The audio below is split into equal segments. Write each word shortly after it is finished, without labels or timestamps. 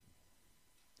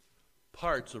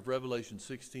parts of Revelation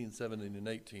 16, 17, and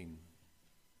 18.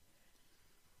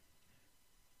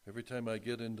 Every time I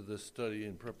get into this study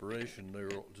in preparation, there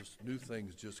are just new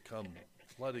things just come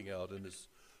flooding out, and this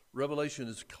Revelation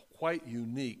is quite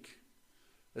unique.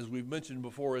 As we've mentioned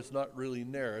before, it's not really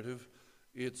narrative.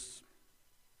 It's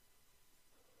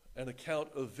an account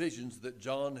of visions that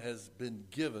John has been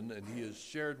given, and he has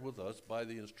shared with us by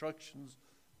the instructions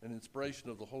and inspiration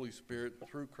of the Holy Spirit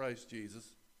through Christ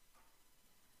Jesus.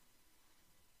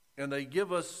 And they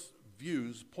give us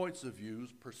views, points of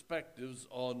views, perspectives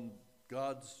on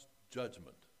God's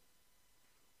judgment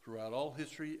throughout all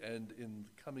history and in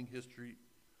coming history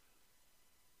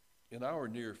in our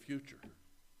near future.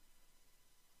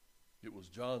 It was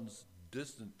John's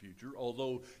distant future,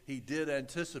 although he did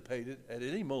anticipate it at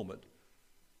any moment.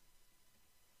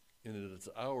 And it's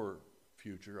our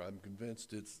future. I'm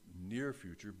convinced it's near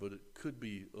future, but it could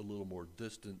be a little more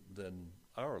distant than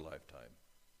our lifetime.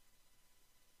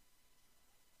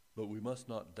 But we must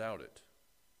not doubt it.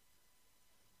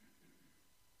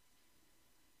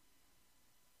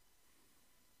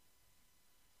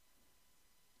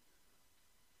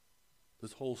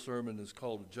 This whole sermon is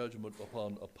called Judgment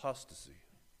upon Apostasy.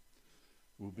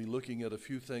 We'll be looking at a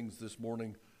few things this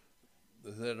morning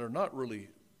that are not really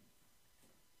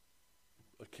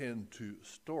akin to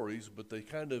stories, but they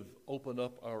kind of open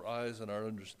up our eyes and our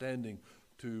understanding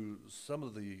to some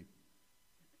of the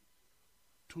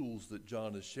tools that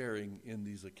John is sharing in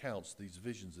these accounts, these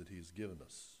visions that he's given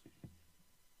us.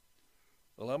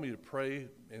 Allow me to pray,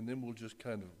 and then we'll just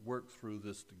kind of work through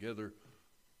this together.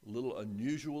 A little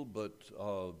unusual, but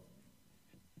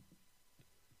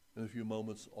in a few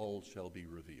moments all shall be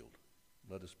revealed.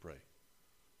 Let us pray.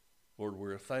 Lord,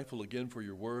 we're thankful again for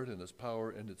your word and its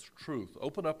power and its truth.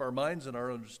 Open up our minds and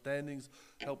our understandings.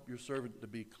 Help your servant to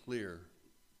be clear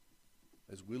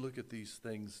as we look at these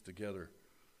things together.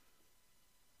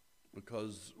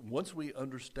 Because once we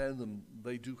understand them,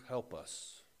 they do help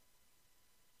us.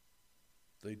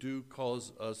 They do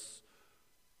cause us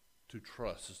to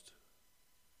trust.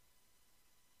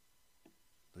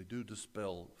 They do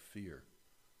dispel fear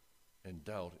and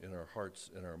doubt in our hearts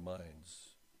and our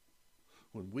minds.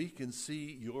 When we can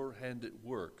see your hand at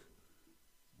work,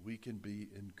 we can be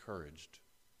encouraged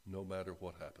no matter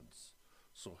what happens.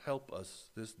 So help us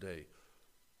this day.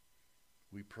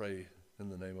 We pray in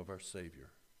the name of our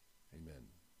Savior. Amen.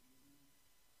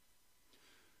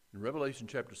 In Revelation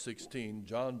chapter 16,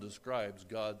 John describes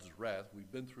God's wrath.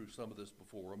 We've been through some of this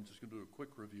before. I'm just going to do a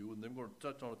quick review, and then we're going to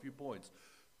touch on a few points.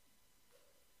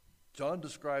 John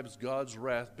describes God's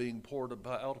wrath being poured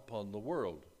out upon the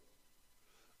world.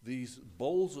 These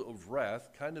bowls of wrath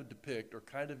kind of depict or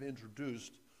kind of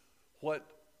introduced what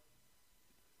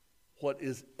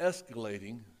is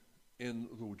escalating in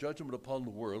the judgment upon the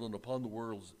world and upon the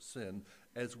world's sin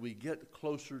as we get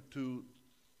closer to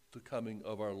the coming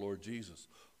of our Lord Jesus.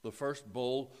 The first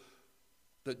bowl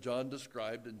that John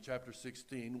described in chapter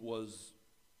 16 was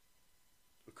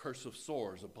a curse of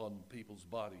sores upon people's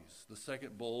bodies. The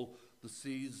second bowl, the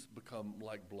seas become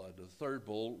like blood. The third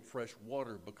bowl, fresh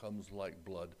water becomes like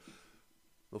blood.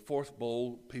 The fourth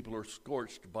bowl, people are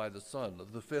scorched by the sun.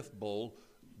 The fifth bowl,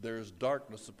 there's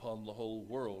darkness upon the whole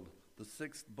world. The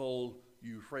sixth bowl,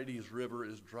 Euphrates River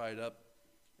is dried up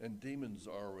and demons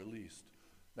are released.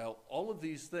 Now, all of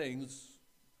these things,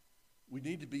 we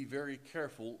need to be very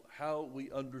careful how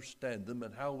we understand them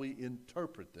and how we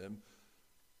interpret them.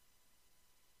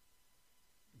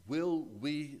 Will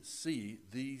we see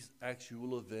these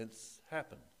actual events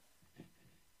happen?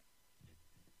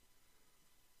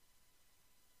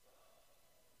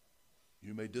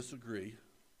 You may disagree,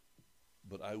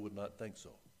 but I would not think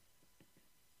so.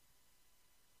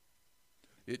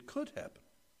 It could happen.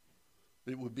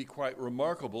 It would be quite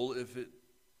remarkable if it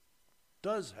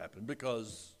does happen,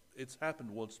 because it's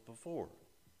happened once before.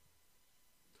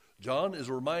 John is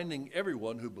reminding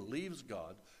everyone who believes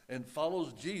God and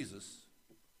follows Jesus,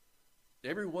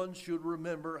 everyone should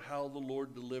remember how the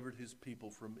Lord delivered his people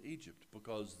from Egypt,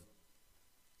 because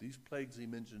these plagues he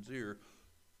mentions here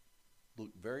look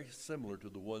very similar to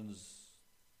the ones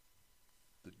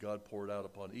that God poured out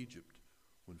upon Egypt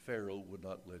when Pharaoh would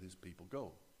not let his people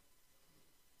go.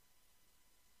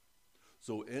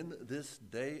 So in this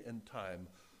day and time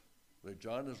that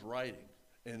John is writing,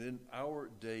 and in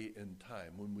our day and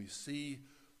time, when we see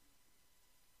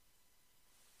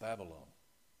Babylon,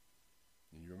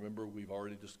 and you remember we've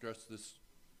already discussed this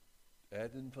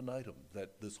ad infinitum,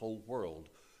 that this whole world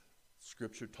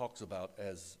Scripture talks about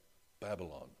as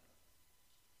Babylon.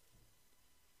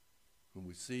 When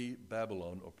we see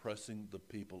Babylon oppressing the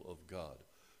people of God,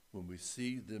 when we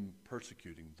see them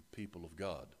persecuting the people of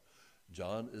God,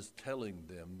 John is telling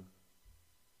them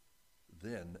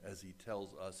then as he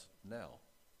tells us now.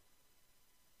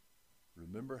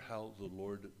 Remember how the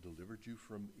Lord delivered you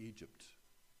from Egypt.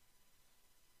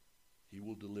 He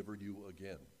will deliver you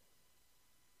again.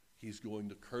 He's going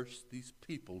to curse these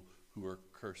people who are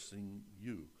cursing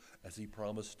you, as he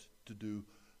promised to do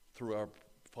through our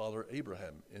father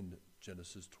Abraham in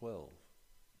Genesis 12.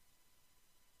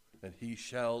 And he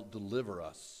shall deliver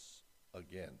us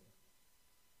again.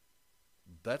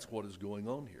 That's what is going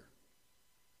on here.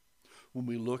 When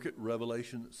we look at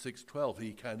Revelation 6:12,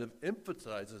 he kind of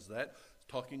emphasizes that,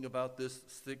 talking about this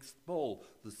sixth bowl.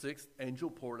 The sixth angel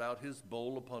poured out his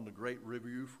bowl upon the great river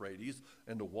Euphrates,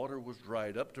 and the water was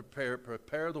dried up to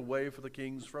prepare the way for the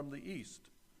kings from the east.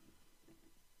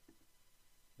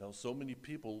 Now, so many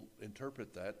people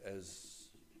interpret that as,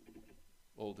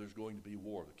 oh, there's going to be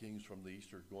war. The kings from the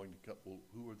east are going to come. Well,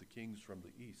 who are the kings from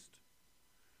the east?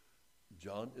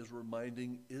 John is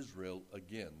reminding Israel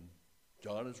again.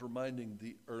 John is reminding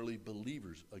the early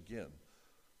believers again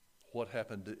what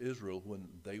happened to Israel when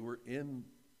they were in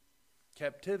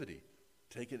captivity,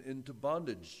 taken into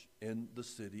bondage in the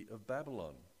city of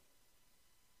Babylon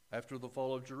after the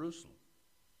fall of Jerusalem.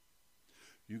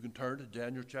 You can turn to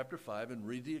Daniel chapter 5 and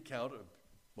read the account of,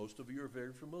 most of you are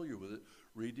very familiar with it,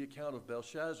 read the account of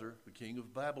Belshazzar, the king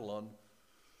of Babylon,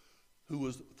 who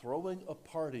was throwing a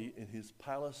party in his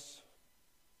palace.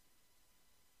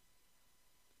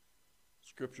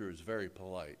 Scripture is very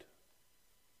polite.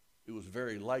 It was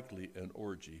very likely an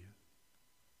orgy.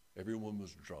 Everyone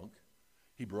was drunk.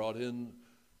 He brought in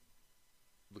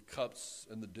the cups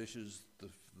and the dishes,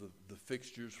 the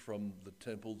fixtures from the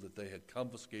temple that they had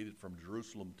confiscated from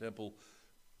Jerusalem temple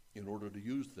in order to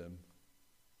use them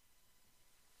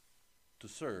to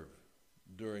serve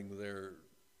during their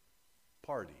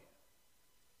party.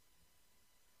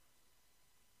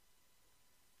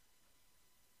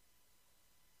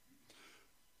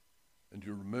 And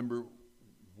you remember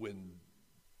when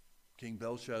King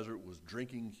Belshazzar was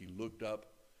drinking, he looked up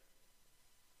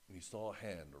and he saw a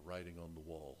hand writing on the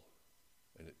wall,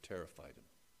 and it terrified him.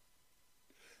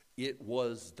 It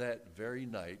was that very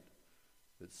night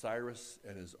that Cyrus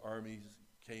and his armies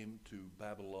came to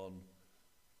Babylon.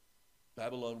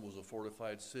 Babylon was a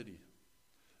fortified city.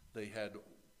 They had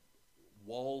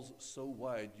walls so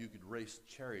wide you could race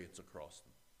chariots across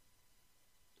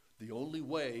them. The only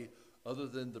way, other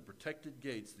than the protected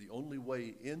gates, the only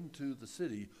way into the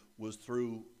city was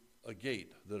through a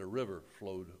gate that a river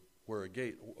flowed, where a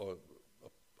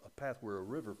path where a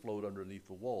river flowed underneath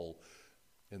the wall.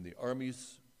 And the army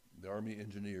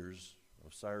engineers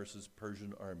of Cyrus's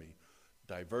Persian army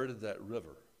diverted that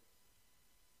river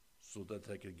so that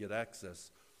they could get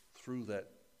access through that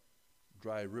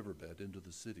dry riverbed into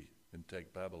the city and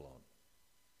take Babylon.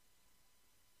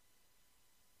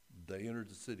 They entered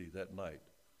the city that night,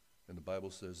 and the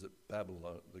Bible says that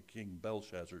Babylon, the king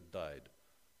Belshazzar, died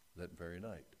that very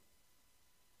night.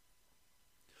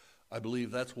 I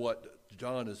believe that's what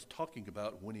John is talking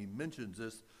about when he mentions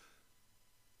this,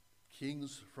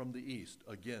 kings from the east.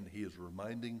 Again, he is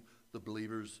reminding the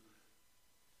believers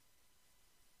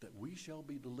that we shall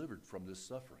be delivered from this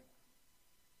suffering.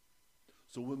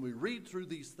 So when we read through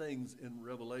these things in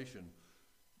Revelation,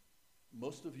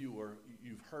 most of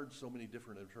you've heard so many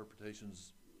different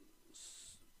interpretations,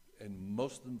 and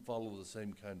most of them follow the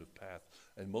same kind of path,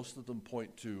 and most of them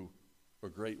point to a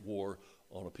great war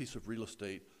on a piece of real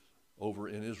estate over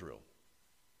in Israel.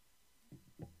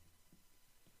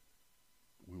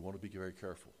 We want to be very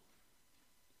careful.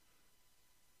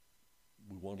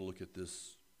 We want to look at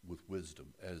this with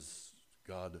wisdom, as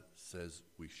God says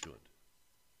we should.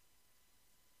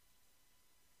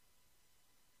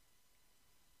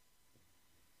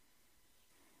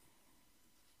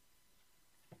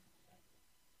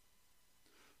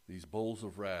 These bowls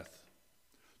of wrath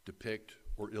depict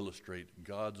or illustrate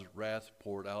God's wrath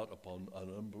poured out upon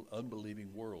an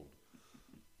unbelieving world.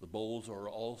 The bowls are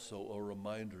also a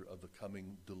reminder of the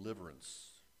coming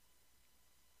deliverance.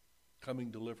 Coming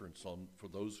deliverance for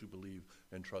those who believe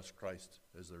and trust Christ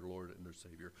as their Lord and their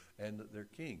Savior and their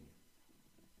King.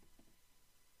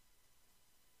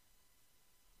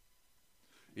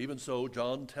 Even so,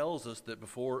 John tells us that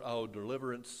before our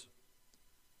deliverance,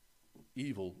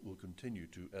 evil will continue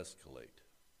to escalate.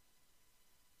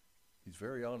 He's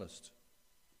very honest.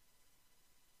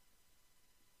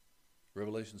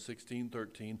 Revelation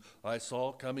 16:13, I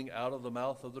saw coming out of the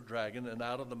mouth of the dragon and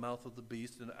out of the mouth of the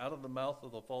beast and out of the mouth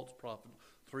of the false prophet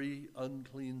 3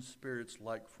 unclean spirits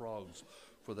like frogs,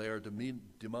 for they are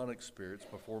demonic spirits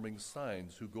performing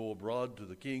signs, who go abroad to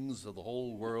the kings of the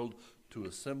whole world to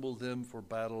assemble them for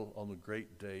battle on the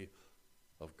great day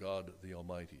of God the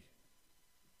Almighty.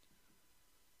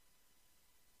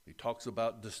 He talks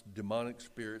about this demonic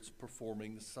spirits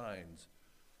performing signs.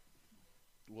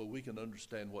 Well, we can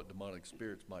understand what demonic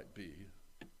spirits might be.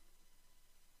 A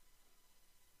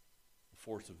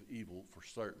force of evil for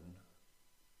certain.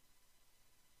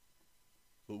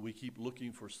 But we keep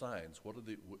looking for signs. What are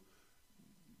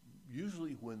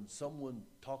usually when someone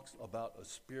talks about a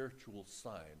spiritual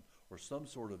sign or some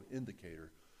sort of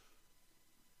indicator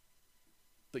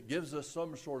that gives us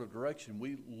some sort of direction,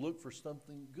 we look for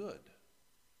something good.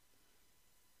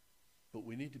 But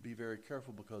we need to be very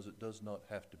careful because it does not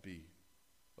have to be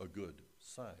a good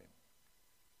sign.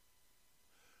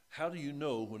 How do you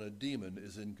know when a demon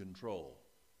is in control?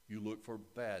 You look for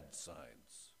bad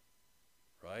signs,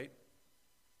 right?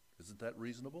 Isn't that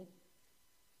reasonable?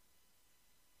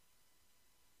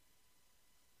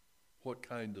 What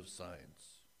kind of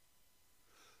signs?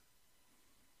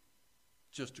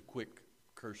 Just a quick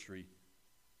cursory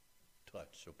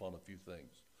touch upon a few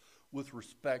things. With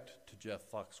respect to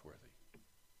Jeff Foxworthy,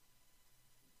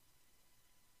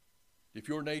 if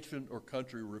your nation or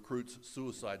country recruits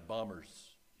suicide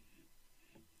bombers,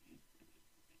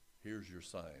 here's your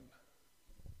sign.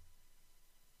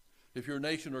 If your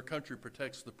nation or country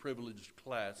protects the privileged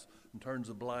class and turns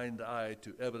a blind eye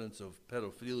to evidence of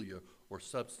pedophilia or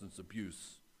substance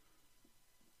abuse,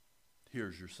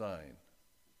 here's your sign.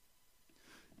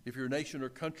 If your nation or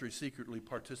country secretly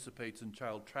participates in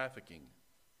child trafficking,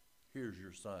 here's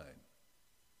your sign.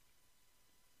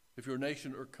 If your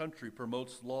nation or country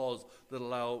promotes laws that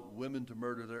allow women to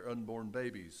murder their unborn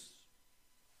babies,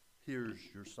 here's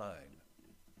your sign.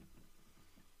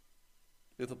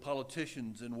 If the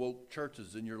politicians in woke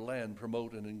churches in your land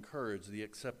promote and encourage the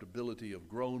acceptability of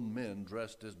grown men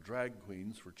dressed as drag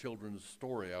queens for children's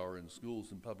story hour in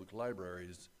schools and public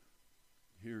libraries,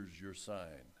 here's your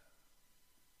sign.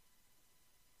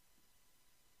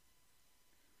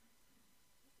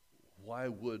 Why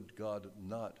would God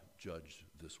not judge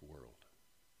this world?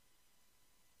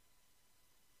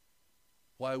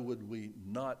 Why would we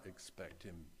not expect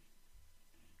him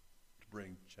to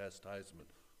bring chastisement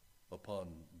upon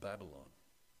Babylon?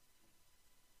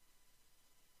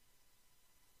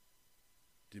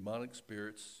 Demonic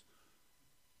spirits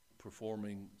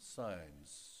performing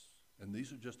signs. And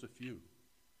these are just a few.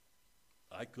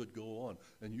 I could go on,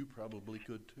 and you probably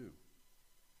could too.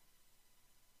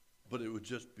 But it would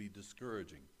just be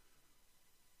discouraging.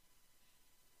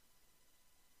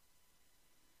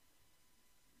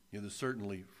 It is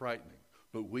certainly frightening.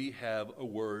 But we have a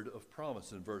word of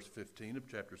promise in verse 15 of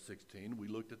chapter 16. We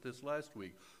looked at this last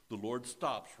week. The Lord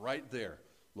stops right there.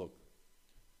 Look,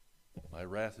 my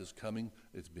wrath is coming.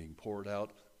 It's being poured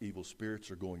out. Evil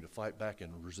spirits are going to fight back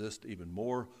and resist even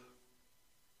more.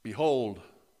 Behold,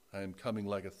 I am coming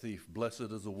like a thief.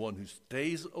 Blessed is the one who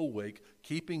stays awake,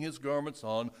 keeping his garments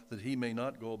on, that he may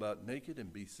not go about naked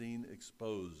and be seen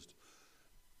exposed.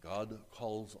 God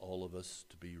calls all of us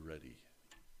to be ready.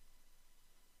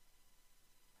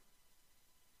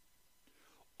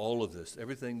 All of this,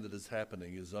 everything that is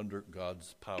happening, is under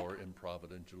God's power and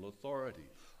providential authority.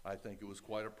 I think it was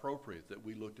quite appropriate that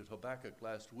we looked at Habakkuk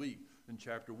last week. In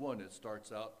chapter 1, it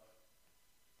starts out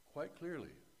quite clearly.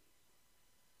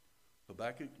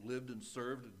 Habakkuk lived and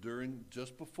served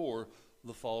just before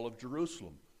the fall of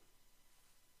Jerusalem.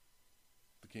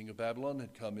 The king of Babylon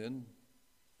had come in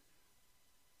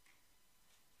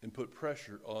and put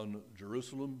pressure on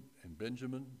Jerusalem and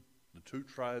Benjamin, the two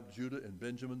tribes, Judah and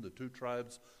Benjamin, the two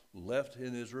tribes left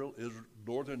in Israel.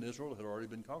 Northern Israel had already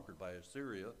been conquered by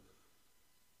Assyria.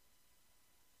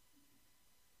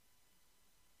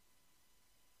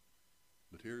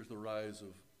 But here's the rise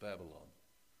of Babylon.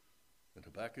 And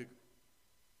Habakkuk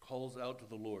calls out to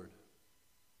the Lord.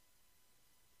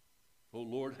 O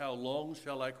Lord, how long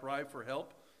shall I cry for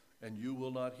help, and you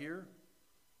will not hear?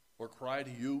 Or cry to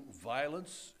you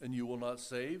violence, and you will not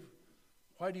save?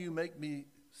 Why do you make me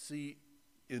see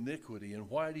iniquity, and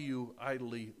why do you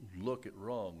idly look at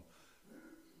wrong?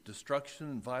 Destruction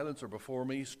and violence are before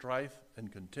me, strife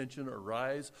and contention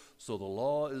arise, so the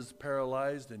law is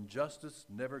paralyzed, and justice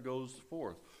never goes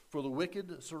forth. For the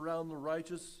wicked surround the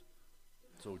righteous,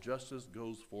 so justice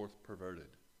goes forth perverted.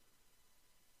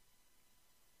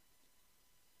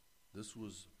 This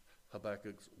was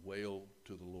Habakkuk's wail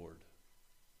to the Lord.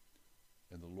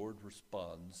 And the Lord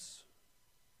responds,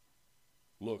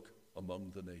 look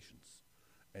among the nations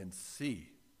and see,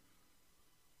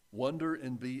 wonder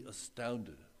and be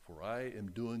astounded, for I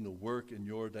am doing a work in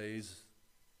your days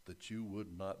that you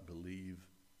would not believe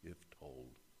if told.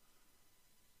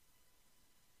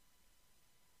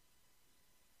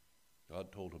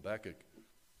 God told Habakkuk,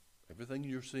 everything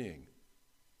you're seeing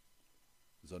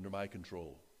is under my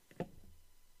control.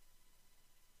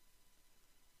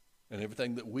 And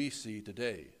everything that we see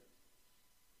today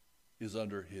is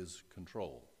under his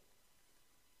control.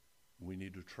 We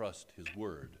need to trust his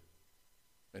word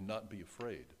and not be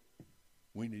afraid.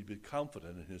 We need to be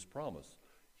confident in his promise.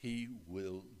 He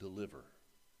will deliver.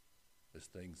 As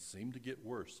things seem to get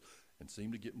worse and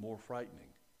seem to get more frightening,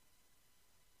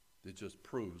 it just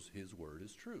proves his word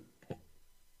is true.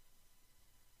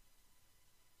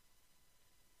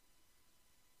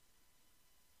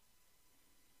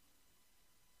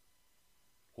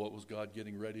 What was God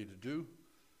getting ready to do?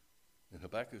 In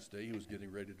Habakkuk's day, he was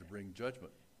getting ready to bring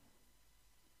judgment.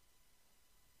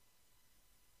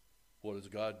 What is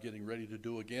God getting ready to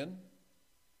do again?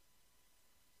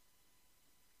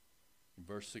 In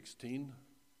verse 16,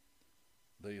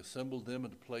 they assembled them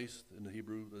at a place in the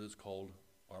Hebrew that is called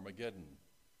Armageddon.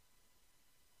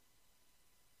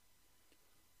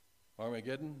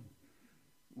 Armageddon,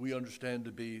 we understand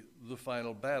to be the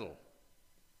final battle.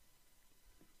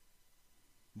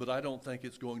 But I don't think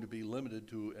it's going to be limited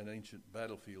to an ancient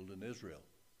battlefield in Israel.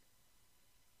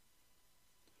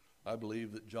 I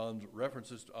believe that John's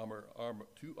references to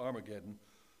Armageddon,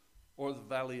 or the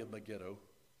Valley of Megiddo,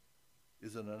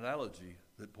 is an analogy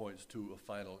that points to a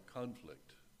final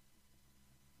conflict.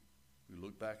 We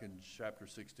look back in chapter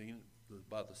 16,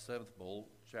 about the seventh bowl,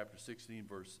 chapter 16,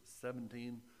 verse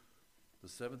 17. The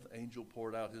seventh angel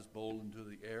poured out his bowl into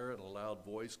the air, and a loud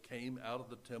voice came out of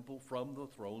the temple from the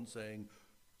throne saying,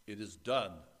 "It is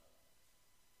done."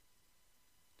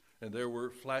 And there were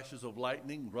flashes of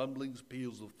lightning, rumblings,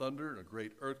 peals of thunder, and a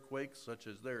great earthquake, such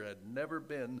as there had never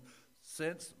been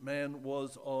since man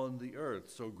was on the earth.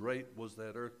 So great was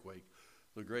that earthquake.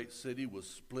 The great city was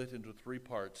split into three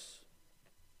parts.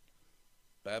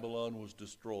 Babylon was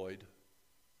destroyed.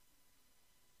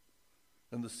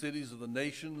 And the cities of the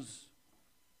nations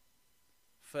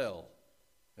fell.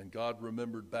 And God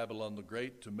remembered Babylon the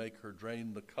Great to make her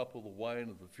drain the cup of the wine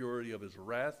of the fury of his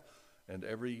wrath, and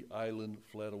every island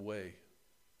fled away,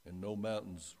 and no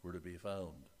mountains were to be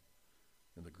found.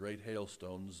 And the great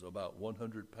hailstones, about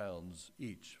 100 pounds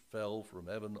each, fell from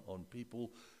heaven on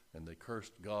people, and they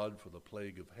cursed God for the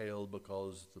plague of hail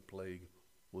because the plague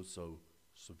was so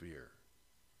severe.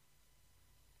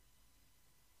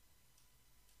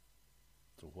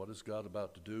 So what is God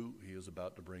about to do? He is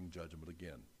about to bring judgment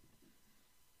again.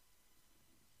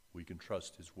 We can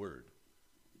trust his word.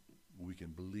 We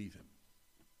can believe him.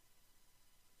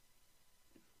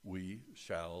 We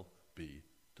shall be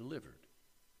delivered.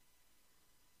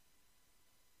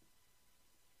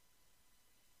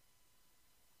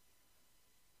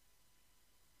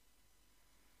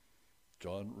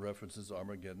 John references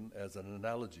Armageddon as an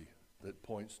analogy that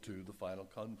points to the final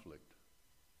conflict,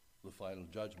 the final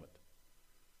judgment.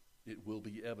 It will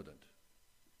be evident.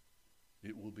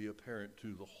 It will be apparent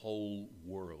to the whole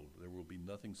world. There will be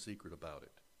nothing secret about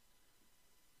it.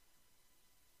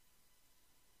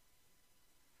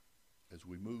 As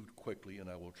we move quickly, and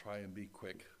I will try and be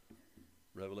quick,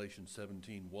 Revelation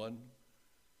 17:1.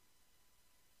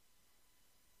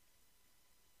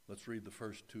 Let's read the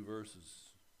first two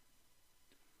verses.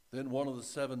 Then one of the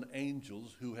seven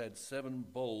angels who had seven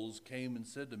bowls came and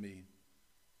said to me,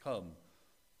 "Come,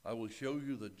 I will show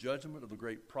you the judgment of the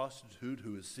great prostitute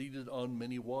who is seated on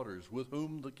many waters, with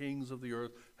whom the kings of the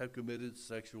earth have committed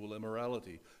sexual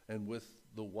immorality, and with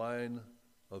the wine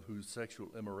of whose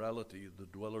sexual immorality the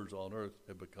dwellers on earth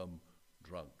have become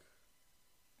drunk."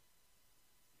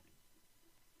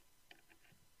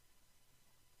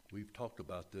 We've talked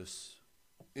about this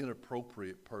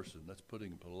inappropriate person, that's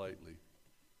putting it politely,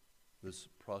 this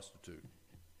prostitute,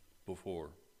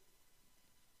 before.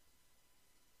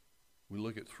 We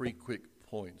look at three quick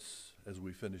points as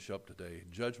we finish up today.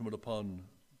 Judgment upon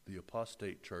the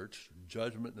apostate church,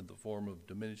 judgment in the form of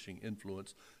diminishing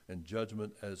influence, and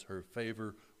judgment as her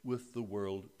favor with the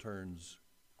world turns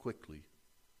quickly.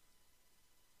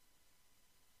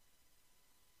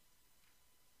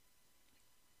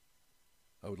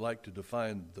 I would like to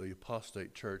define the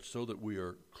apostate church so that we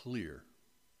are clear.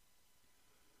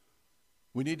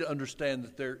 We need to understand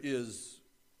that there is,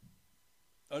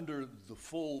 under the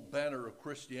full banner of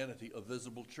Christianity, a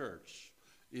visible church.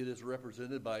 It is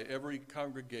represented by every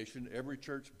congregation, every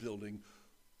church building,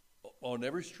 on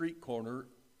every street corner,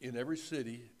 in every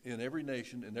city, in every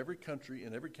nation, in every country,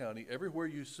 in every county. Everywhere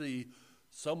you see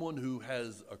someone who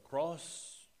has a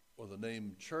cross or the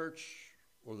name church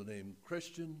or the name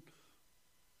Christian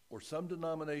or some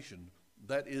denomination,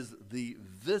 that is the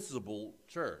visible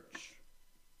church.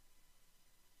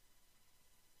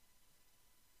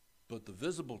 But the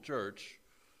visible church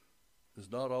is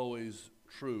not always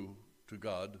true to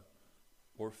God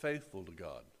or faithful to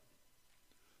God.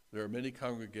 There are many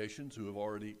congregations who have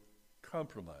already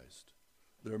compromised.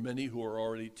 There are many who are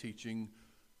already teaching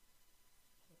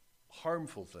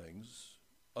harmful things,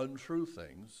 untrue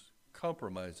things,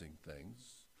 compromising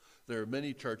things. There are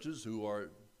many churches who are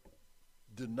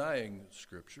denying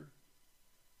Scripture.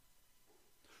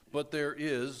 But there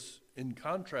is, in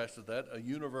contrast to that, a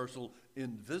universal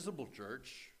invisible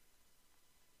church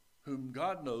whom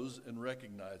God knows and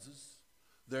recognizes.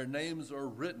 Their names are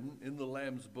written in the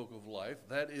Lamb's Book of Life.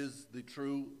 That is the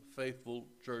true, faithful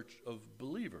church of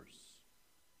believers.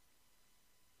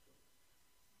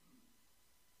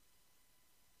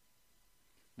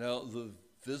 Now, the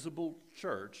visible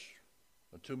church,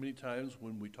 too many times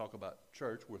when we talk about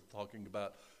church, we're talking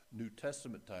about New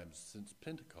Testament times since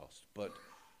Pentecost. But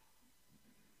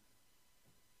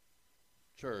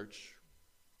church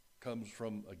comes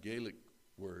from a Gaelic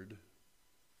word.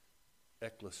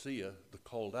 Ecclesia, the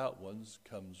called out ones,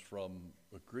 comes from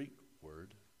a Greek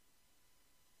word.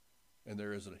 And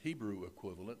there is a Hebrew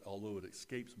equivalent, although it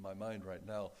escapes my mind right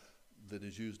now, that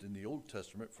is used in the Old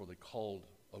Testament for the called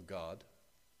of God.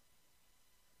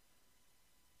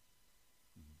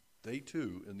 They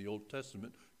too, in the Old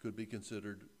Testament, could be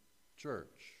considered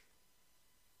church.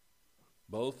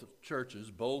 Both churches,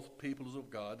 both peoples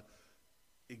of God,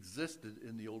 existed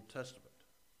in the Old Testament,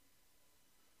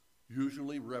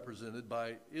 usually represented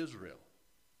by Israel.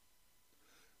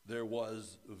 There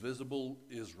was visible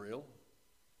Israel,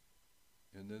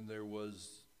 and then there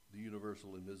was the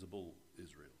universal invisible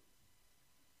Israel,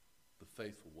 the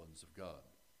faithful ones of God,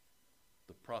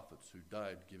 the prophets who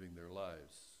died giving their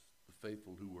lives, the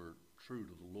faithful who were true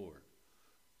to the Lord,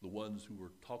 the ones who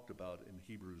were talked about in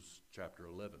Hebrews chapter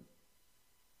 11.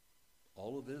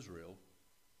 All of Israel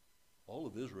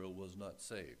was not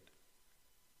saved.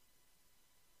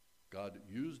 God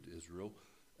used Israel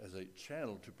as a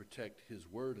channel to protect his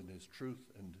word and his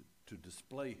truth and to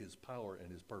display his power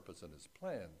and his purpose and his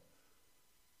plan.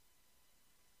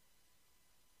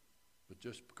 But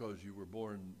just because you were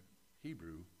born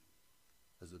Hebrew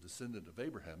as a descendant of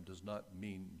Abraham does not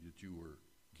mean that you were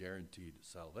guaranteed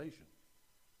salvation.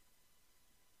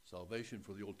 Salvation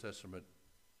for the Old Testament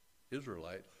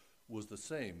Israelite was the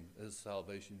same as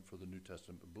salvation for the New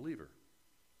Testament believer.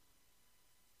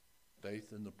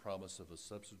 Faith in the promise of a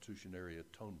substitutionary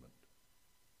atonement,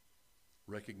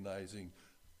 recognizing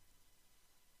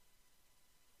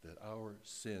that our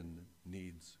sin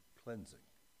needs cleansing.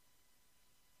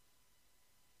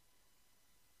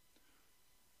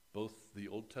 Both the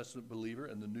Old Testament believer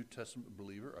and the New Testament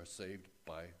believer are saved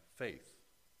by faith.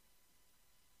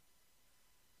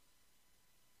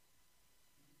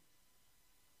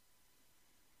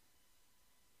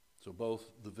 So both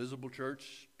the visible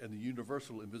church and the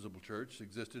universal invisible church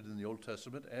existed in the Old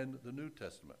Testament and the New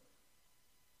Testament.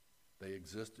 They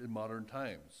exist in modern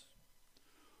times.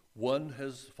 One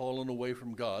has fallen away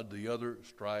from God, the other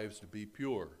strives to be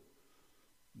pure.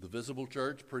 The visible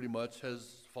church pretty much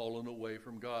has fallen away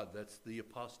from God. That's the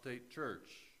apostate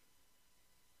church.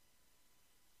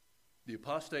 The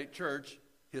apostate church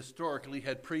historically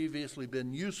had previously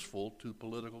been useful to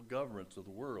political governments of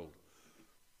the world.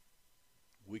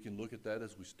 We can look at that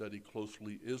as we study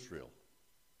closely Israel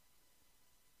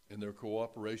and their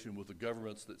cooperation with the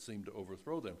governments that seemed to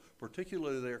overthrow them,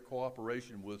 particularly their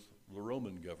cooperation with the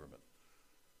Roman government.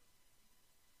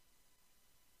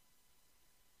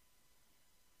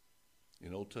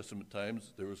 In Old Testament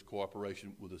times, there was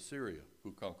cooperation with Assyria,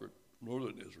 who conquered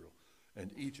northern Israel,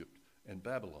 and Egypt, and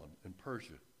Babylon, and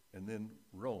Persia, and then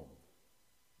Rome.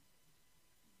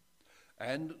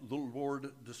 And the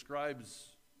Lord describes,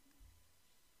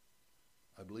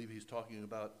 I believe he's talking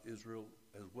about Israel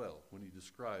as well when he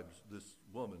describes this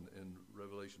woman in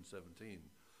Revelation 17.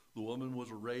 The woman was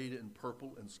arrayed in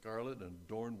purple and scarlet and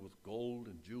adorned with gold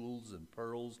and jewels and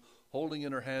pearls, holding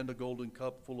in her hand a golden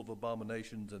cup full of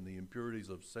abominations and the impurities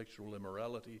of sexual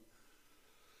immorality.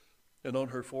 And on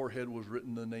her forehead was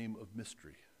written the name of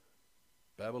mystery,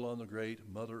 Babylon the Great,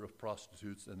 mother of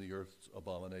prostitutes and the earth's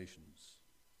abominations.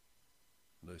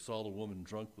 And I saw the woman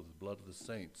drunk with the blood of the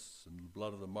saints and the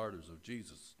blood of the martyrs of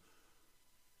Jesus.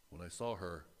 When I saw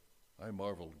her, I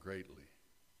marveled greatly.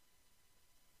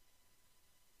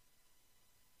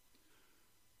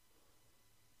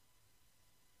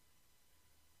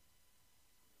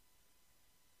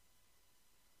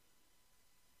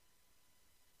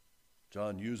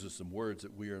 John uses some words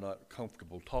that we are not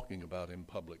comfortable talking about in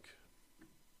public.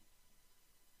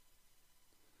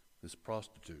 This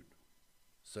prostitute,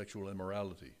 sexual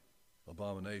immorality,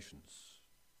 abominations.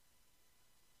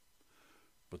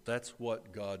 But that's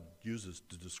what God uses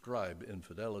to describe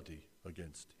infidelity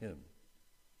against him.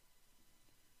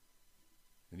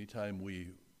 Anytime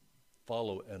we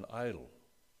follow an idol,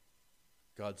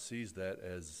 God sees that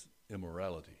as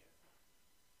immorality.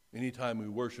 Anytime we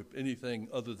worship anything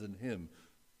other than him,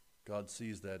 God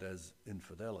sees that as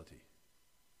infidelity.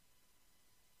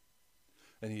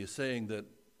 And he is saying that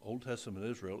Old Testament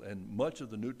Israel and much of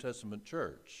the New Testament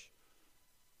church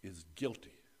is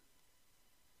guilty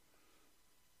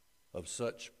of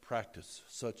such practice,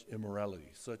 such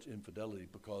immorality, such infidelity,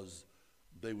 because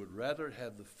they would rather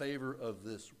have the favor of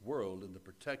this world and the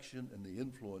protection and the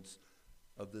influence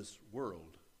of this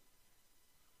world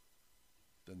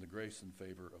than the grace and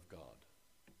favor of God.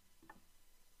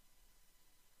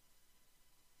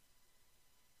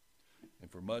 And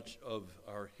for much of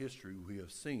our history, we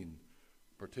have seen,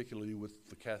 particularly with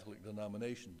the Catholic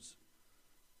denominations,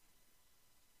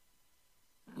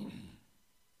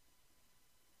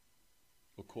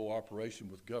 a cooperation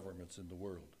with governments in the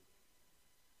world.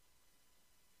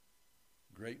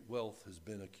 Great wealth has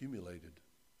been accumulated,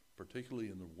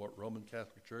 particularly in the Roman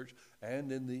Catholic Church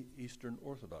and in the Eastern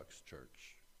Orthodox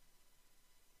Church.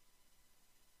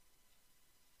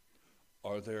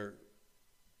 Are there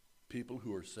people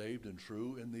who are saved and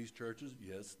true in these churches?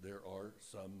 Yes, there are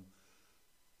some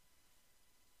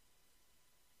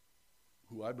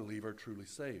who I believe are truly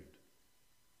saved.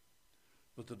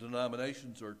 But the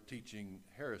denominations are teaching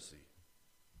heresy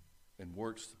and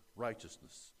works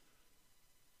righteousness.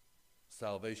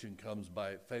 Salvation comes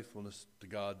by faithfulness to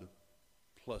God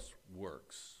plus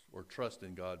works, or trust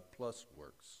in God plus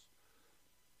works.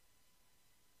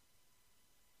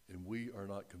 And we are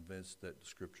not convinced that the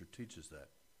Scripture teaches that.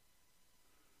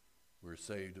 We're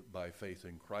saved by faith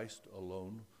in Christ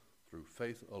alone, through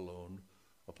faith alone,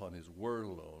 upon his word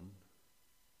alone.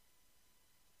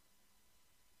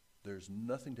 There's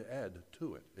nothing to add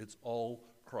to it. It's all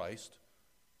Christ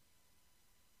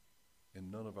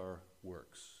and none of our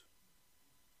works.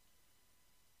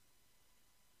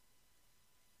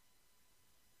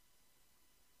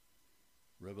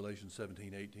 Revelation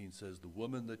 17:18 says, "The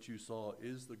woman that you saw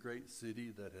is the great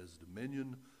city that has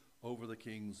dominion over the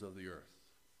kings of the earth."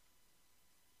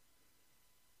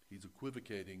 He's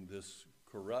equivocating this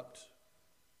corrupt,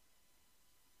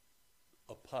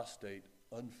 apostate,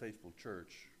 unfaithful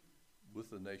church with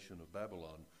the nation of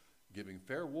Babylon, giving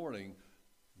fair warning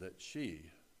that she,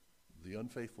 the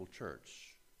unfaithful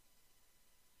church,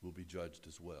 will be judged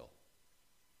as well.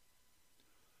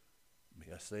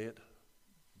 May I say it?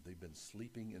 They've been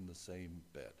sleeping in the same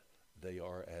bed. They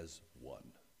are as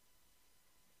one.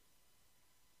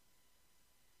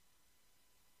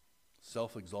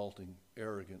 Self-exalting,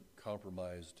 arrogant,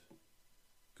 compromised,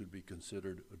 could be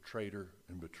considered a traitor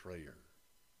and betrayer.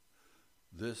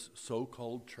 This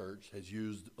so-called church has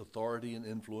used authority and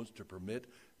influence to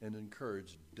permit and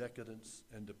encourage decadence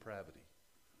and depravity.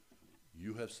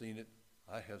 You have seen it.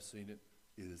 I have seen it.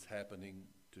 It is happening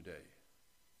today.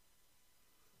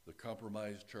 The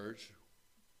compromised church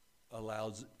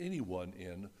allows anyone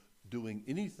in doing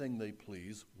anything they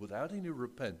please without any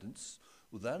repentance,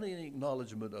 without any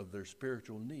acknowledgement of their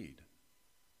spiritual need.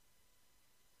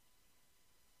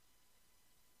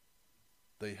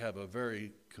 They have a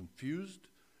very confused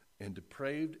and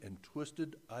depraved and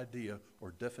twisted idea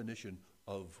or definition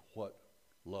of what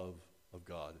love of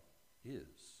God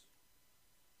is.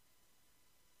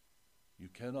 You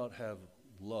cannot have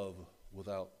love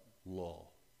without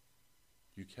law.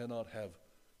 You cannot have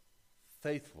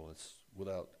faithfulness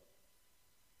without.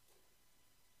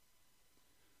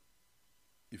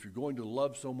 If you're going to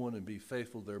love someone and be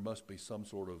faithful, there must be some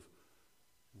sort of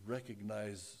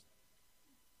recognized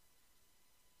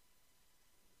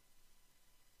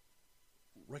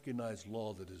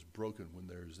law that is broken when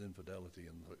there is infidelity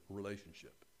in the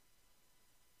relationship.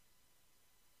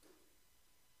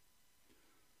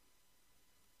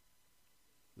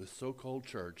 This so-called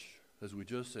church, as we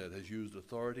just said, has used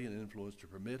authority and influence to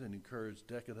permit and encourage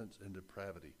decadence and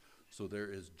depravity. So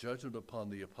there is judgment upon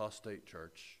the apostate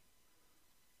church.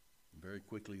 Very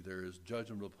quickly, there is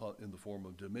judgment in the form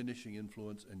of diminishing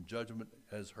influence, and judgment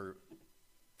as her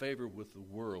favor with the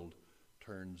world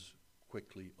turns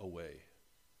quickly away.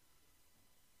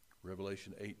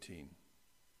 Revelation 18,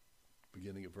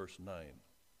 beginning at verse 9.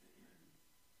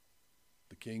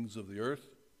 The kings of the earth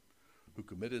who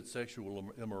committed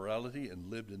sexual immorality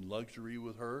and lived in luxury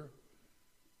with her,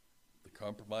 the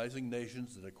compromising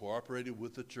nations that had cooperated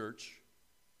with the church,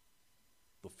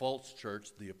 the false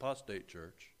church, the apostate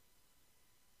church,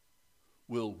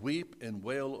 will weep and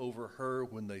wail over her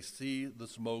when they see the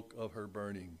smoke of her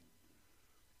burning.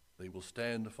 They will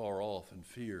stand far off in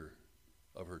fear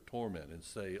of her torment and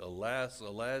say, "Alas,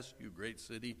 alas, you great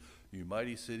city, you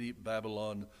mighty city,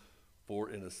 Babylon, for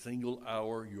in a single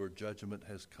hour your judgment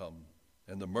has come.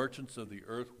 And the merchants of the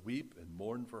earth weep and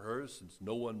mourn for her, since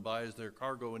no one buys their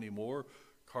cargo anymore,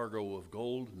 cargo of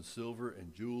gold and silver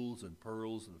and jewels and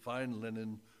pearls and fine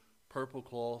linen, purple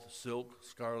cloth, silk,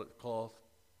 scarlet cloth,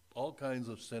 all kinds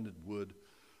of scented wood,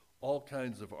 all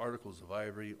kinds of articles of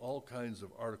ivory, all kinds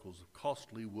of articles of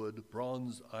costly wood,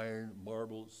 bronze, iron,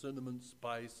 marble, cinnamon,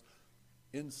 spice,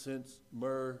 incense,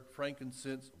 myrrh,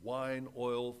 frankincense, wine,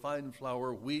 oil, fine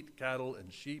flour, wheat, cattle,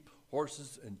 and sheep,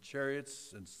 horses and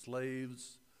chariots and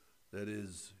slaves, that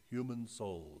is, human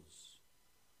souls.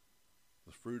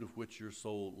 The fruit of which your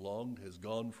soul longed has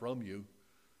gone from you,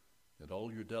 and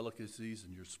all your delicacies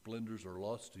and your splendors are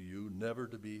lost to you, never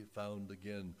to be found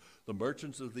again. The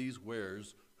merchants of these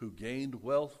wares, who gained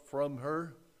wealth from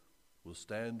her, will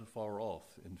stand far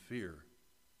off in fear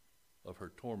of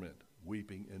her torment,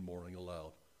 weeping and mourning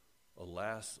aloud.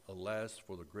 Alas, alas,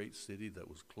 for the great city that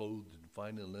was clothed in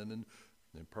fine linen,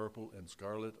 in purple and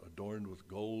scarlet, adorned with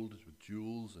gold, with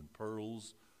jewels and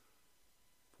pearls.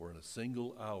 For in a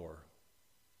single hour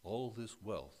all this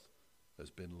wealth has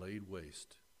been laid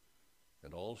waste.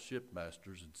 And all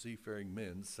shipmasters and seafaring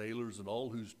men, sailors and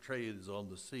all whose trade is on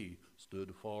the sea,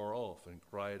 stood far off and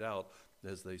cried out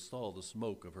as they saw the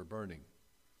smoke of her burning.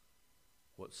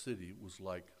 What city was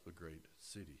like the great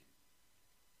city?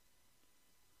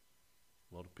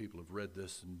 A lot of people have read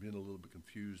this and been a little bit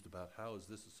confused about how is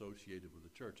this associated with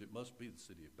the church. It must be the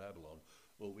city of Babylon.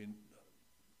 Well,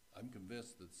 I'm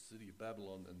convinced that the city of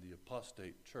Babylon and the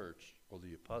apostate church, or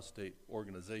the apostate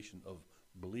organization of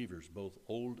believers, both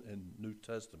Old and New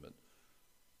Testament,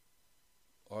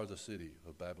 are the city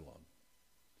of Babylon.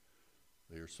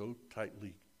 They are so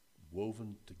tightly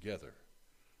woven together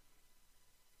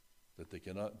that they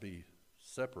cannot be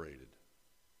separated.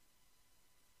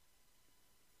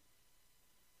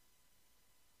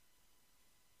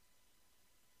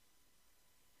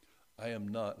 I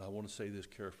want to say this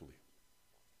carefully,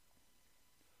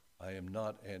 I am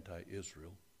not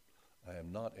anti-Israel. I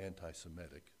am not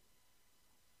anti-Semitic.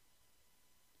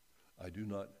 I do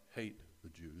not hate the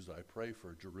Jews. I pray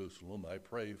for Jerusalem. I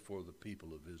pray for the people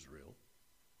of Israel.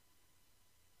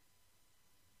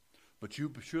 But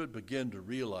you should begin to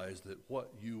realize that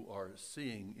what you are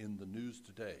seeing in the news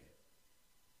today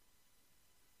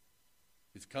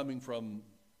is coming from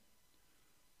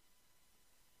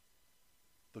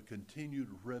the continued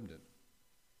remnant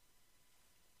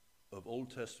of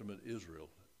Old Testament Israel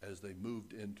as they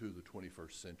moved into the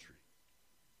 21st century.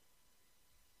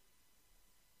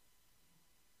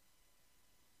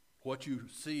 What you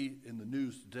see in the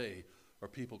news today are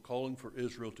people calling for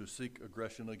Israel to seek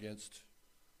aggression against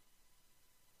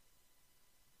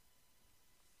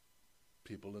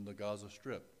people in the Gaza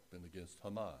Strip and against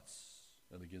Hamas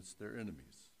and against their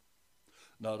enemies.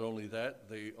 Not only that,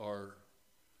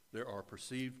 there are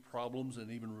perceived problems and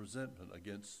even resentment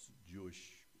against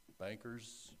Jewish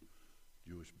bankers,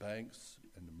 Jewish banks,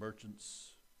 and the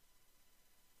merchants.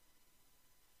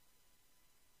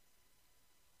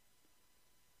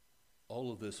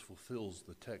 All of this fulfills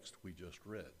the text we just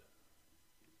read.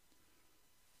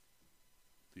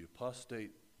 The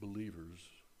apostate believers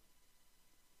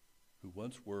who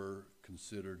once were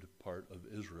considered part of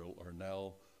Israel are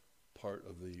now part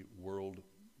of the world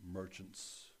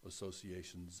merchants,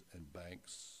 associations, and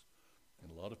banks.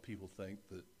 And a lot of people think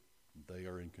that they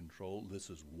are in control. This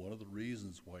is one of the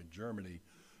reasons why Germany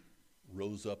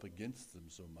rose up against them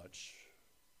so much.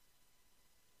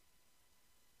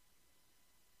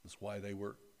 That's why they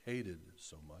were hated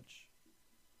so much,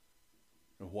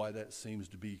 and why that seems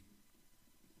to be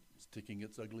sticking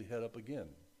its ugly head up again,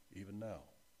 even now.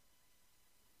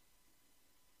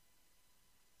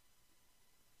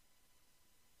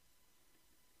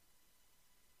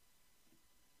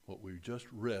 What we just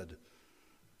read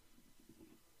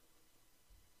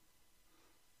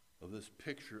of this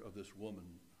picture of this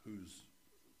woman who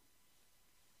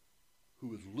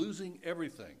is losing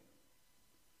everything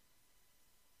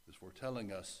is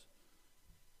foretelling us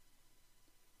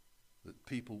that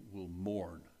people will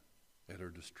mourn at her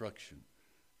destruction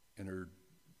and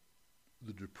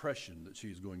the depression that she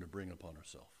is going to bring upon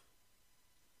herself,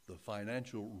 the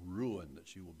financial ruin that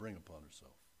she will bring upon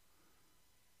herself.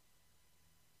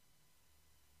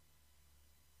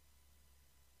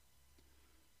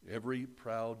 Everyone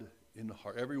proud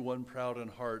in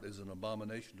heart is an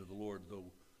abomination to the Lord.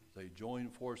 Though they join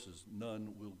forces,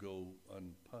 none will go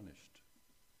unpunished.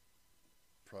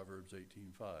 Proverbs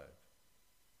 18:5.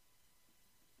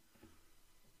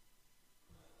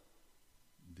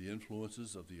 The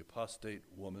influences of the apostate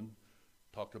woman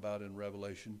talked about in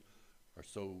Revelation are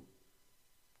so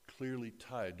clearly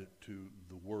tied to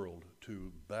the world,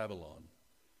 to Babylon,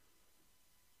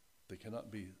 They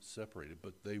cannot be separated,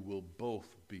 but they will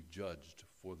both be judged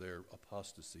for their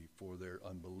apostasy, for their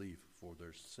unbelief, for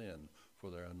their sin, for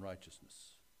their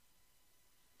unrighteousness.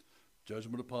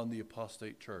 Judgment upon the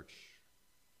apostate church.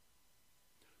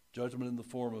 Judgment in the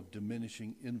form of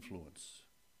diminishing influence.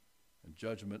 And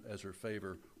judgment as her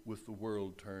favor with the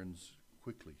world turns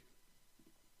quickly.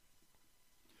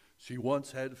 She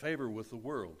once had favor with the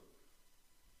world,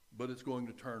 but it's going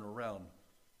to turn around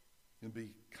and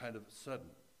be kind of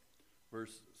sudden.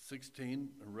 Verse 16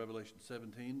 in Revelation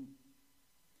 17,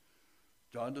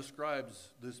 John describes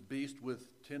this beast with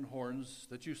 10 horns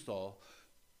that you saw.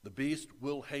 The beast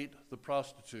will hate the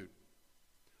prostitute.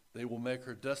 They will make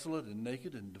her desolate and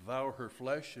naked and devour her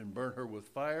flesh and burn her with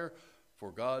fire,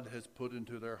 for God has put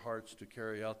into their hearts to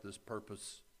carry out this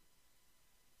purpose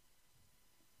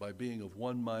by being of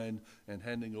one mind and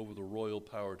handing over the royal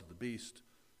power to the beast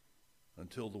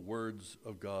until the words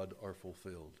of God are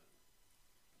fulfilled.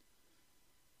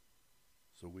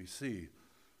 So we see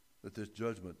that this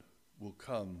judgment will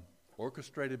come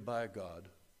orchestrated by God,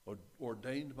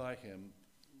 ordained by him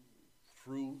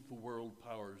through the world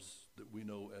powers that we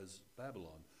know as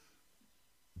Babylon.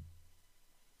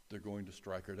 They're going to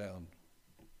strike her down.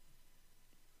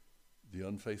 The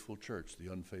unfaithful church,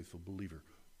 the unfaithful believer,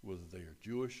 whether they are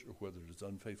Jewish or whether it is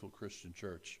unfaithful Christian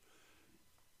church.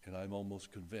 And I'm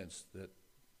almost convinced that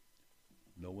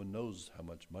no one knows how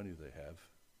much money they have.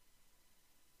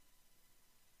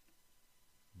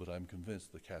 But I'm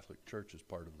convinced the Catholic Church is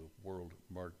part of the world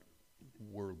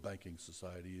banking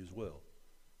society as well.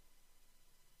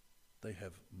 They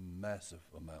have massive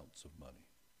amounts of money.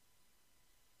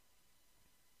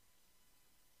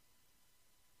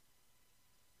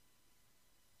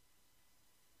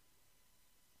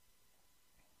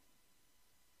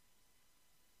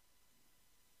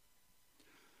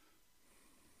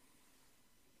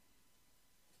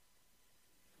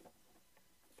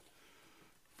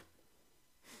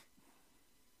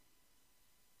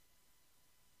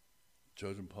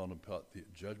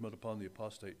 Judgment upon the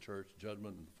apostate church,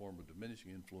 judgment in the form of diminishing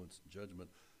influence,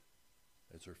 judgment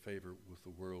as her favor with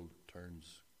the world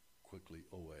turns quickly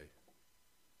away.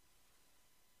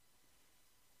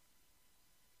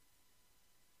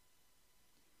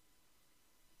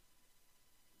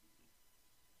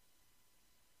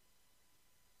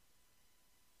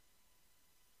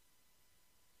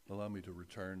 Allow me to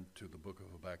return to the book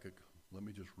of Habakkuk. Let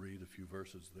me just read a few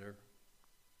verses there.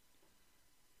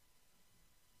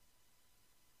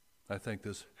 I think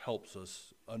this helps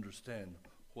us understand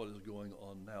what is going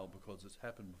on now because it's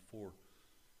happened before.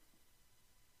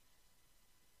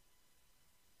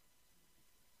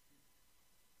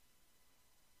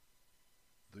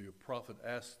 The prophet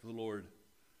asked the Lord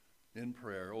in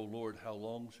prayer, "O Lord, how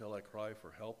long shall I cry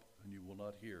for help and you will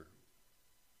not hear?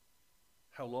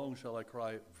 How long shall I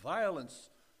cry violence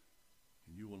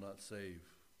and you will not save?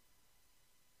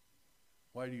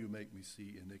 Why do you make me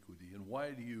see iniquity? And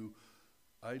why do you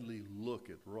idly look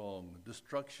at wrong?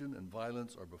 Destruction and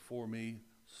violence are before me.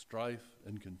 Strife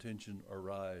and contention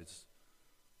arise.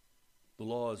 The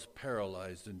law is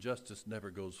paralyzed and justice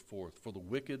never goes forth. For the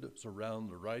wicked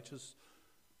surround the righteous.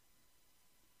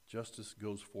 Justice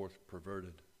goes forth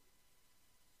perverted."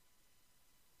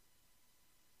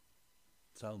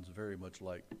 Sounds very much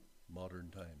like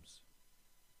modern times.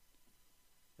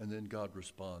 And then God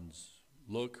responds,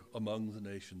 "Look among the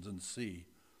nations and see.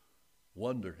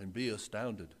 Wonder and be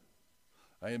astounded.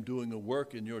 I am doing a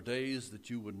work in your days that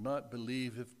you would not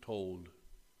believe if told.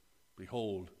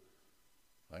 Behold,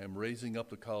 I am raising up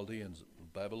the Chaldeans, the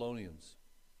Babylonians,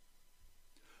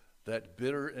 that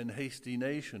bitter and hasty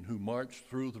nation who march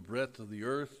through the breadth of the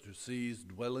earth to seize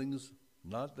dwellings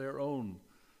not their own.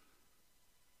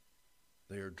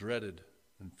 They are dreaded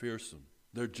and fearsome.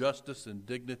 Their justice and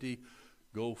dignity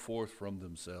go forth from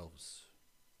themselves.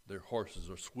 Their horses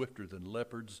are swifter than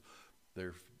leopards.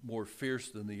 They're more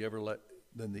fierce than the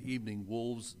evening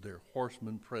wolves. Their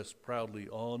horsemen press proudly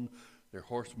on. Their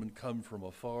horsemen come from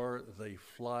afar. They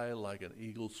fly like an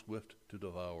eagle swift to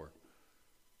devour.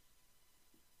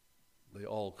 They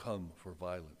all come for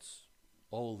violence,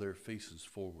 all their faces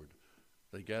forward.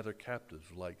 They gather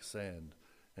captives like sand,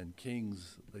 and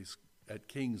at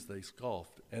kings they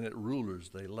scoffed, and at rulers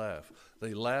they laugh.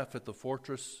 They laugh at the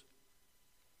fortress.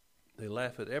 They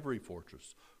laugh at every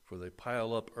fortress, for they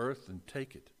pile up earth and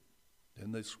take it.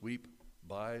 Then they sweep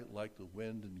by like the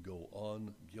wind and go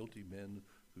on, guilty men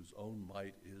whose own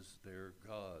might is their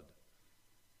God.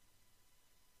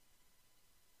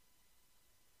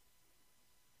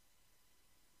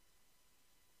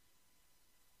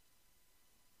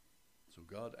 So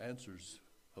God answers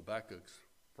Habakkuk's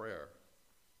prayer.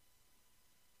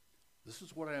 This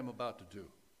is what I am about to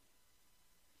do.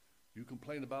 You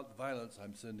complain about the violence,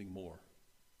 I'm sending more.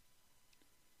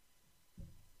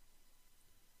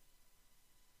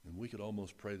 And we could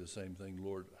almost pray the same thing,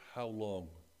 Lord, how long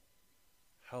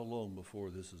before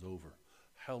this is over?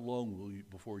 How long will you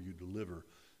before you deliver?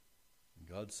 And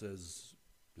God says,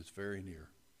 it's very near.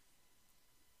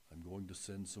 I'm going to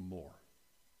send some more.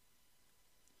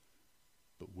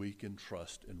 But we can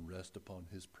trust and rest upon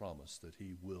his promise that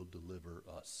he will deliver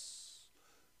us.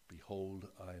 Behold,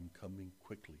 I am coming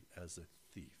quickly as a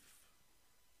thief.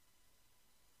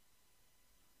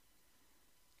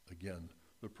 Again,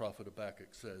 the prophet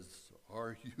Habakkuk says,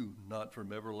 are you not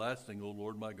from everlasting, O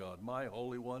Lord my God, my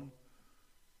Holy One?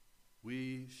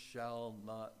 We shall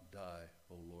not die,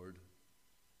 O Lord.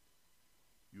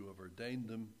 You have ordained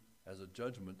them as a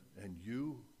judgment, and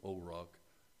you, O rock,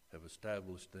 have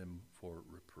established them for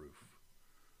reproof.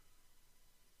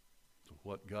 So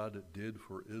what God did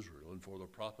for Israel and for the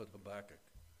prophet Habakkuk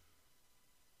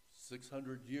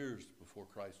 600 years before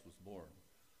Christ was born,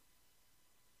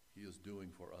 he is doing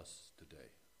for us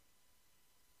today.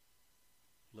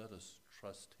 Let us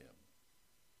trust him.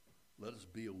 Let us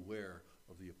be aware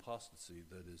of the apostasy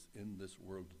that is in this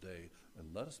world today,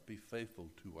 and let us be faithful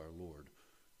to our Lord,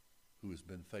 who has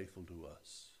been faithful to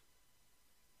us.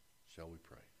 Shall we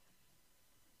pray?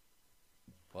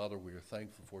 Father, we are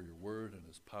thankful for your word and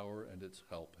its power and its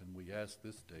help, and we ask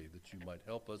this day that you might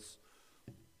help us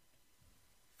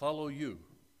follow you.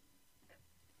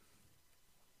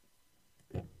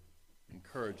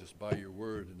 Encourage us by your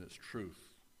word and its truth,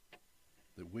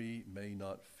 that we may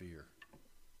not fear,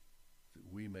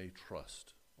 that we may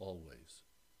trust always.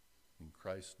 In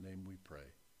Christ's name we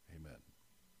pray. Amen.